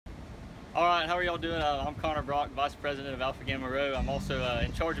All right, how are y'all doing? I'm Connor Brock, Vice President of Alpha Gamma Rho. I'm also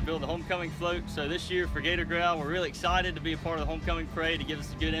in charge of building the homecoming float. So this year for Gator Growl, we're really excited to be a part of the homecoming parade to give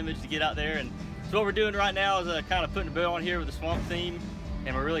us a good image to get out there. And so what we're doing right now is kind of putting a bow on here with the swamp theme,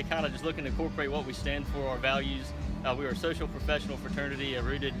 and we're really kind of just looking to incorporate what we stand for, our values. We are a social professional fraternity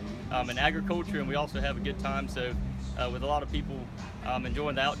rooted in agriculture, and we also have a good time. So with a lot of people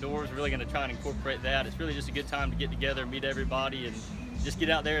enjoying the outdoors, we're really going to try and incorporate that. It's really just a good time to get together, meet everybody, and just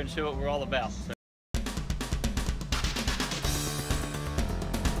get out there and show what we're all about. So.